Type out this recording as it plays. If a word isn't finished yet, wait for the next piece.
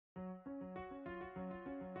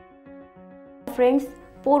Friends,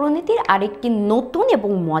 পৌরনীতির আরেকটি নতুন এবং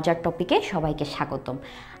মজার টপিকে সবাইকে স্বাগতম।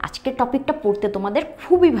 আজকের টপিকটা পড়তে তোমাদের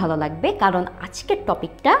খুবই ভালো লাগবে, কারণ আজকের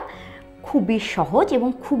টপিকটা খুবই সহজ এবং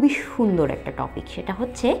খুবই সুন্দর একটা টপিক। সেটা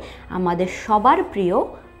হচ্ছে আমাদের সবার প্রিয়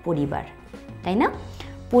পরিবার, তাই না?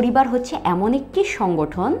 পরিবার হচ্ছে এমন একটি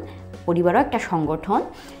সংগঠন, পরিবারও একটা সংগঠন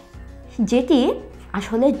যেটি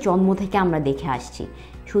আসলে জন্ম থেকে আমরা দেখে আসছি।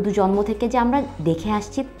 শুধু জন্ম থেকে যে আমরা দেখে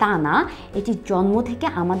আসছি তা না, এটি জন্ম থেকে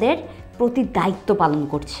আমাদের প্রতি দায়িত্ব পালন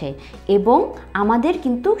করছে এবং আমাদের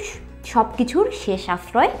কিন্তু সব কিছুর শেষ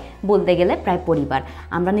আশ্রয় বলতে গেলে প্রায় পরিবার।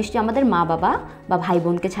 আমরা নিশ্চয়ই আমাদের মা বাবা বা ভাই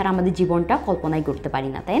বোনকে ছাড়া আমাদের জীবনটা কল্পনাই করতে পারি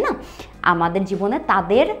না, তাই না? আমাদের জীবনে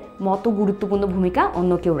তাদের মতো গুরুত্বপূর্ণ ভূমিকা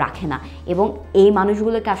অন্য কেউ রাখে না। এবং এই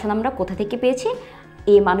মানুষগুলোকে আসলে আমরা কোথা থেকে পেয়েছি?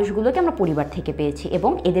 এই মানুষগুলোকে আমরা পরিবার থেকে পেয়েছি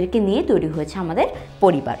এবং এদেরকে নিয়ে তৈরি হয়েছে আমাদের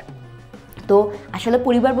পরিবার। তো আসলে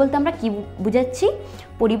পরিবার বলতে আমরা কি বুঝাচ্ছি?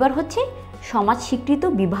 পরিবার হচ্ছে সমাজ স্বীকৃত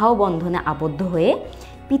বিবাহ বন্ধনে আবদ্ধ হয়ে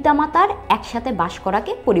পিতামাতার একসাথে বাস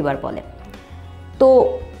করাকে পরিবার বলে। তো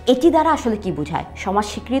এটি দ্বারা আসলে কি বোঝায়? সমাজ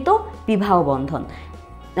স্বীকৃত বিবাহ বন্ধন।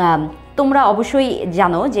 তোমরা অবশ্যই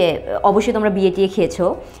জানো যে অবশ্যই তোমরা বিয়ে টিয়ে খেয়েছো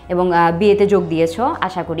এবং বিয়েতে যোগ দিয়েছো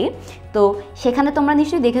আশা করি। তো সেখানে তোমরা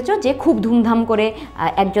নিশ্চয়ই দেখেছো যে খুব ধুমধাম করে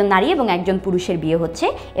একজন নারী এবং একজন পুরুষের বিয়ে হচ্ছে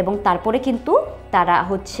এবং তারপরে কিন্তু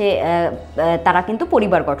তারা কিন্তু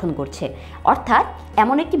পরিবার গঠন করছে। অর্থাৎ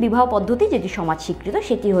এমন একটি বিবাহ পদ্ধতি যেটি সমাজ স্বীকৃত,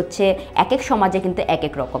 সেটি হচ্ছে এক এক সমাজে কিন্তু এক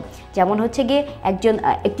এক রকম। যেমন হচ্ছে গিয়ে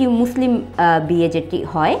একটি মুসলিম বিয়ে যেটি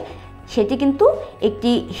হয় সেটি কিন্তু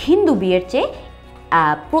একটি হিন্দু বিয়ের চেয়ে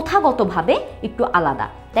প্রথাগতভাবে একটু আলাদা,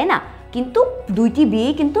 তাই না? কিন্তু দুইটি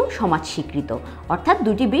বিয়েই কিন্তু সমাজ স্বীকৃত, অর্থাৎ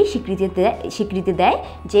দুইটি বিয়ে স্বীকৃতি দেয়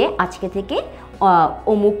যে আজকে থেকে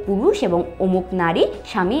অমুক পুরুষ এবং অমুক নারী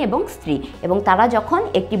স্বামী এবং স্ত্রী, এবং তারা যখন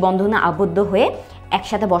একটি বন্ধনে আবদ্ধ হয়ে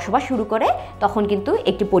একসাথে বসবাস শুরু করে তখন কিন্তু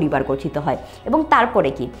একটি পরিবার গঠিত হয়। এবং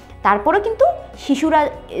তারপরে কিন্তু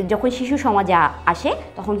যখন শিশু সমাজে আসে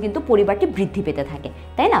তখন কিন্তু পরিবারটি বৃদ্ধি পেতে থাকে,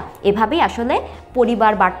 তাই না? এভাবেই আসলে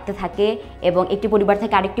পরিবার বাড়তে থাকে এবং একটি পরিবার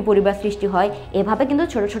থেকে আরেকটি পরিবার সৃষ্টি হয়। এভাবে কিন্তু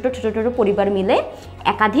ছোট ছোট পরিবার মিলে,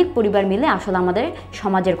 একাধিক পরিবার মিলে আসলে আমাদের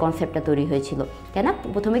সমাজের কনসেপ্টটা তৈরি হয়েছিল, তাই না?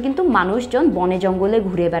 প্রথমে কিন্তু মানুষজন বনে জঙ্গলে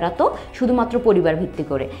ঘুরে বেড়াতো শুধুমাত্র পরিবার ভিত্তি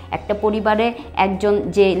করে। একটা পরিবারে একজন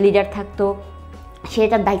যে লিডার থাকতো, সে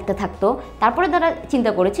তার দায়িত্বে থাকতো। তারপরে তারা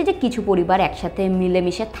চিন্তা করেছে যে কিছু পরিবার একসাথে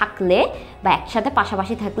মিলেমিশে থাকলে বা একসাথে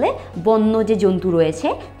পাশাপাশি থাকলে বন্য যে জন্তু রয়েছে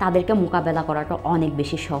তাদেরকে মোকাবেলা করাটা অনেক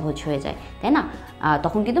বেশি সহজ হয়ে যায়, তাই না?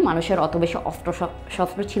 তখন কিন্তু মানুষের অত বেশি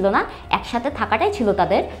শস্ত্র ছিল না, একসাথে থাকাটাই ছিল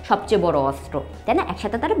তাদের সবচেয়ে বড় অস্ত্র, তাই না?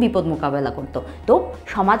 একসাথে তারা বিপদ মোকাবেলা করতো। তো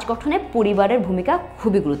সমাজ গঠনে পরিবারের ভূমিকা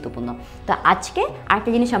খুবই গুরুত্বপূর্ণ। তো আজকে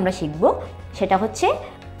আরেকটা জিনিস আমরা শিখব, সেটা হচ্ছে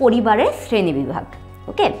পরিবারের শ্রেণীবিভাগ।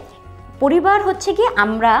 ওকে, পরিবার হচ্ছে কি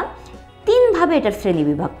আমরা তিনভাবে এটার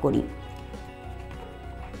শ্রেণীবিভাগ করি।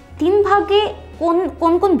 তিন ভাগে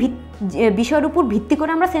কোন কোন বিষয়ের উপর ভিত্তি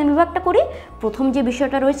করে আমরা শ্রেণীবিভাগটা করি? প্রথম যে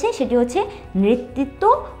বিষয়টা রয়েছে সেটি হচ্ছে নেতৃত্ব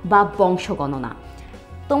বা বংশগণনা।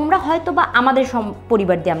 তোমরা হয়তো বা আমাদের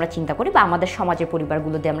পরিবার দিয়ে আমরা চিন্তা করি বা আমাদের সমাজের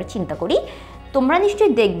পরিবারগুলো দিয়ে আমরা চিন্তা করি। তোমরা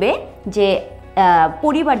নিশ্চয়ই দেখবে যে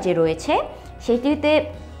পরিবার যে রয়েছে সেটিতে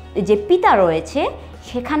যে পিতা রয়েছে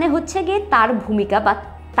সেখানে হচ্ছে গিয়ে তার ভূমিকা বা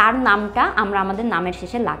তার নামটা আমরা আমাদের নামের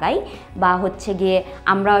শেষে লাগাই, বা হচ্ছে গিয়ে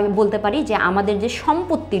আমরা বলতে পারি যে আমাদের যে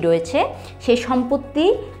সম্পত্তি রয়েছে সেই সম্পত্তি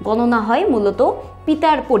গণনা হয় মূলত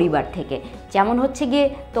পিতার পরিবার থেকে। যেমন হচ্ছে গিয়ে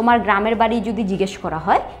তোমার গ্রামের বাড়ি যদি জিজ্ঞেস করা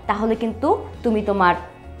হয় তাহলে কিন্তু তুমি তোমার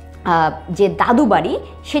যে দাদু বাড়ি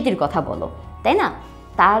সেটির কথা বলো, তাই না?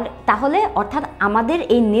 তাহলে অর্থাৎ আমাদের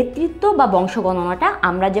এই নেতৃত্ব বা বংশগণনাটা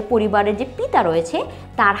আমরা যে পরিবারের যে পিতা রয়েছে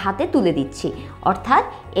তার হাতে তুলে দিচ্ছি। অর্থাৎ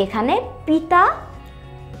এখানে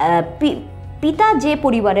পিতা যে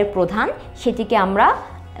পরিবারের প্রধান সেটিকে আমরা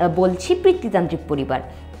বলছি পিতৃতান্ত্রিক পরিবার।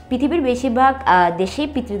 পৃথিবীর বেশিরভাগ দেশেই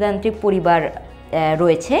পিতৃতান্ত্রিক পরিবার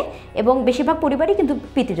রয়েছে এবং বেশিরভাগ পরিবারই কিন্তু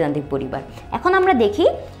পিতৃতান্ত্রিক পরিবার। এখন আমরা দেখি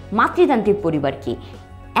মাতৃতান্ত্রিক পরিবার কি।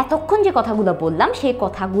 এতক্ষণ যে কথাগুলো বললাম সেই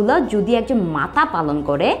কথাগুলো যদি একজন মাতা পালন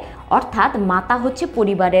করে, অর্থাৎ মাতা হচ্ছে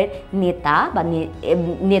পরিবারের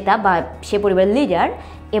নেতা বা সে পরিবারের লিডার,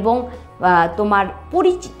 এবং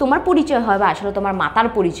তোমার পরিচয় হয় বা আসলে তোমার মাতার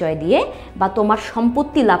পরিচয় দিয়ে, বা তোমার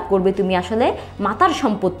সম্পত্তি লাভ করবে তুমি আসলে মাতার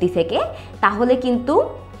সম্পত্তি থেকে, তাহলে কিন্তু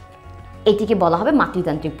এটিকে বলা হবে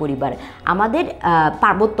মাতৃতান্ত্রিক পরিবার। আমাদের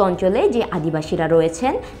পার্বত্য অঞ্চলে যে আদিবাসীরা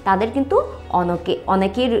রয়েছেন তাদের কিন্তু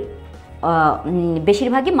অনেকের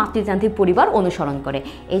বেশিরভাগই মাতৃতান্ত্রিক পরিবার অনুসরণ করে।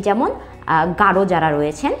 এই যেমন গারো যারা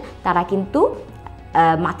রয়েছেন তারা কিন্তু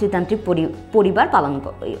মাতৃতান্ত্রিক পরিবার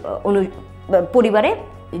পরিবারে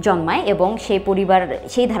জন্মায় এবং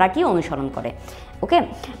সেই ধারাকেই অনুসরণ করে। ওকে,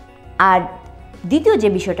 আর দ্বিতীয় যে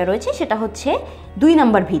বিষয়টা রয়েছে সেটা হচ্ছে 2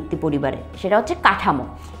 নম্বর ভিত্তি পরিবারের, সেটা হচ্ছে কাঠামো।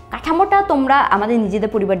 কাঠামোটা তোমরা আমাদের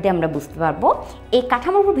নিজেদের পরিবার দিয়ে আমরা বুঝতে পারবো। এই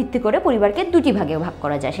কাঠামোর উপর ভিত্তি করে পরিবারকে দুটি ভাগে ভাগ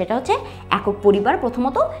করা যায়, সেটা হচ্ছে একক পরিবার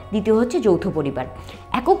প্রথমত, দ্বিতীয় হচ্ছে যৌথ পরিবার।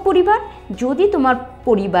 একক পরিবার, যদি তোমার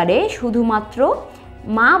পরিবারে শুধুমাত্র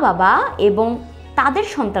মা বাবা এবং তাদের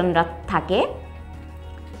সন্তানরা থাকে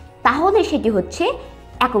তাহলে সেটি হচ্ছে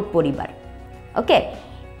একক পরিবার। ওকে,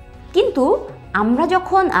 কিন্তু আমরা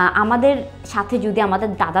যখন আমাদের সাথে যদি আমাদের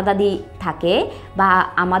দাদা দাদি থাকে বা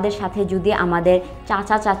আমাদের সাথে যদি আমাদের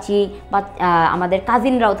চাচা চাচি বা আমাদের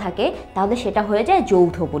কাজিনরাও থাকে তাহলে সেটা হয়ে যায়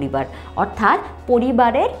যৌথ পরিবার। অর্থাৎ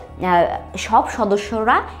পরিবারের সব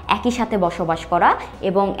সদস্যরা একই সাথে বসবাস করা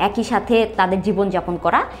এবং একই সাথে তাদের জীবনযাপন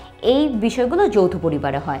করা, এই বিষয়গুলো যৌথ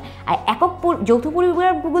পরিবারে হয়। আর যৌথ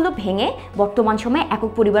পরিবারগুলো ভেঙে বর্তমান সময়ে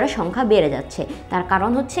একক পরিবারের সংখ্যা বেড়ে যাচ্ছে। তার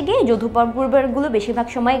কারণ হচ্ছে গিয়ে যৌথ পরিবারগুলো বেশিরভাগ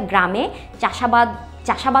সময় গ্রামে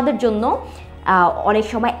চাষাবাদের জন্য অনেক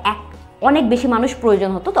সময় অনেক বেশি মানুষ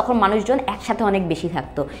প্রয়োজন হতো, তখন মানুষজন একসাথে অনেক বেশি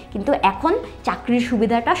থাকতো। কিন্তু এখন চাকরির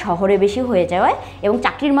সুবিধাটা শহরে বেশি হয়ে যাওয়ায় এবং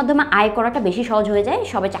চাকরির মাধ্যমে আয় করাটা বেশি সহজ হয়ে যায়,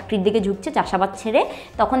 সবাই চাকরির দিকে ঝুঁকছে চাষাবাদ ছেড়ে,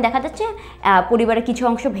 তখন দেখা যাচ্ছে পরিবারের কিছু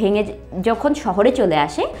অংশ ভেঙে যখন শহরে চলে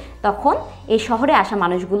আসে তখন এই শহরে আসা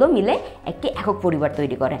মানুষগুলো মিলে একটি একক পরিবার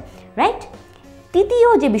তৈরি করে, রাইট? তৃতীয়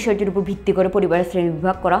যে বিষয়টির উপর ভিত্তি করে পরিবারের শ্রেণী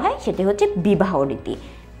বিভাগ করা হয় সেটি হচ্ছে বিবাহ রীতি।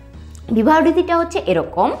 বিবাহ রীতিটা হচ্ছে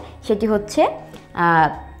এরকম, সেটি হচ্ছে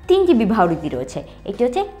তিনটি বিবাহ রীতি রয়েছে। একটি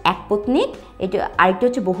হচ্ছে একপত্নিক, আরেকটি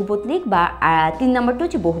হচ্ছে বহুপত্নিক বা 3 নম্বরটা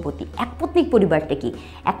হচ্ছে বহুপতি। একপত্নিক পরিবারটা কি?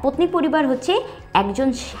 একপত্নিক পরিবার হচ্ছে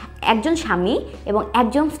একজন স্বামী এবং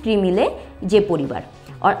একজন স্ত্রী মিলে যে পরিবার।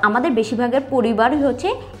 আর আমাদের বেশিরভাগের পরিবারই হচ্ছে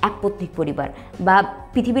একপত্নিক পরিবার, বা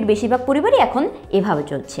পৃথিবীর বেশিরভাগ পরিবারই এখন এভাবে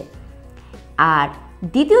চলছে। আর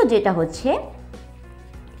দ্বিতীয় যেটা হচ্ছে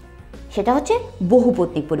সেটা হচ্ছে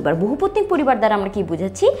বহুপত্নিক পরিবার। বহুপত্নিক পরিবার দ্বারা আমরা কি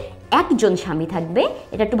বুঝাচ্ছি? একজন স্বামী থাকবে,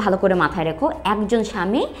 এটা একটু ভালো করে মাথায় রেখো, একজন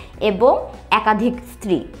স্বামী এবং একাধিক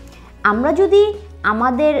স্ত্রী। আমরা যদি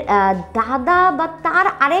আমাদের দাদা বা তার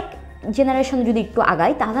আরেক জেনারেশন যদি একটু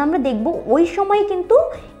আগাই তাহলে আমরা দেখব ওই সময় কিন্তু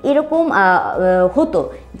এরকম হতো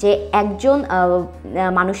যে একজন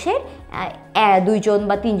মানুষের 2 জন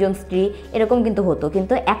বা 3 জন স্ত্রী এরকম কিন্তু হতো,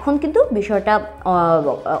 কিন্তু এখন কিন্তু বিষয়টা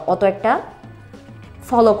অত একটা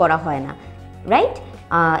ফলো করা হয় না, রাইট?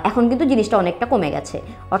 এখন কিন্তু জিনিসটা অনেকটা কমে গেছে।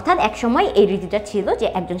 অর্থাৎ এক সময় এই রীতিটা ছিল যে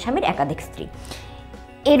একজন স্বামীর একাধিক স্ত্রী।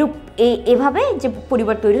 এভাবে যে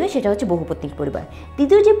পরিবার তৈরি হয় সেটা হচ্ছে বহুপত্নিক পরিবার।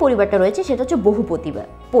 দ্বিতীয় যে পরিবারটা রয়েছে সেটা হচ্ছে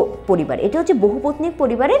পরিবার। এটা হচ্ছে বহুপত্নিক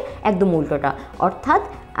পরিবারের একদম উল্টোটা। অর্থাৎ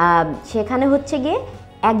সেখানে হচ্ছে গিয়ে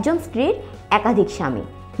একজন স্ত্রীর একাধিক স্বামী,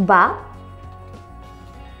 বা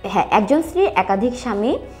একজন স্ত্রীর একাধিক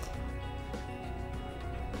স্বামী,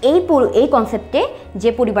 এই কনসেপ্টে যে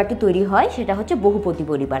পরিবারটি তৈরি হয় সেটা হচ্ছে বহুপতি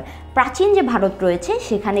পরিবার। প্রাচীন যে ভারত রয়েছে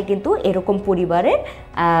সেখানে কিন্তু এরকম পরিবারের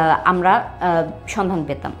আমরা সন্ধান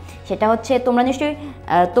পেতাম। সেটা হচ্ছে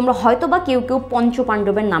তোমরা হয়তো বা কেউ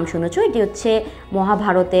পঞ্চপাণ্ডবের নাম শুনেছো। এটি হচ্ছে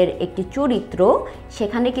মহাভারতের একটি চরিত্র।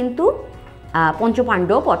 সেখানে কিন্তু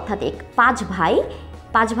পঞ্চপাণ্ডব অর্থাৎ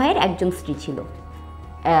 5 ভাইয়ের একজন স্ত্রী ছিল।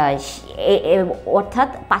 অর্থাৎ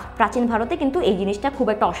প্রাচীন ভারতে কিন্তু এই জিনিসটা খুব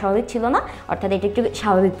একটা অস্বাভাবিক ছিল না, অর্থাৎ এটা একটু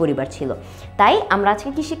স্বাভাবিক পরিবার ছিল। তাই আমরা আজকে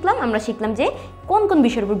কি শিখলাম? আমরা শিখলাম যে কোন কোন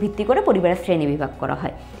বিষয়ের উপর ভিত্তি করে পরিবারের শ্রেণী বিভাগ করা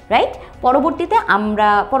হয়, রাইট?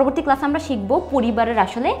 পরবর্তী ক্লাসে আমরা শিখবো পরিবারের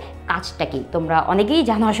আসলে কাজটা কি। তোমরা অনেকেই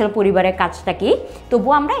জানো আসলে পরিবারের কাজটা কি,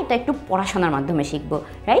 তবুও আমরা এটা একটু পড়াশোনার মাধ্যমে শিখবো,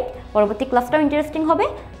 রাইট? পরবর্তী ক্লাসটাও ইন্টারেস্টিং হবে।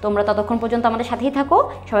 তোমরা ততক্ষণ পর্যন্ত আমাদের সাথেই থাকো।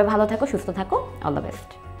 সবাই ভালো থাকো, সুস্থ থাকো। All the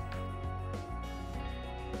best.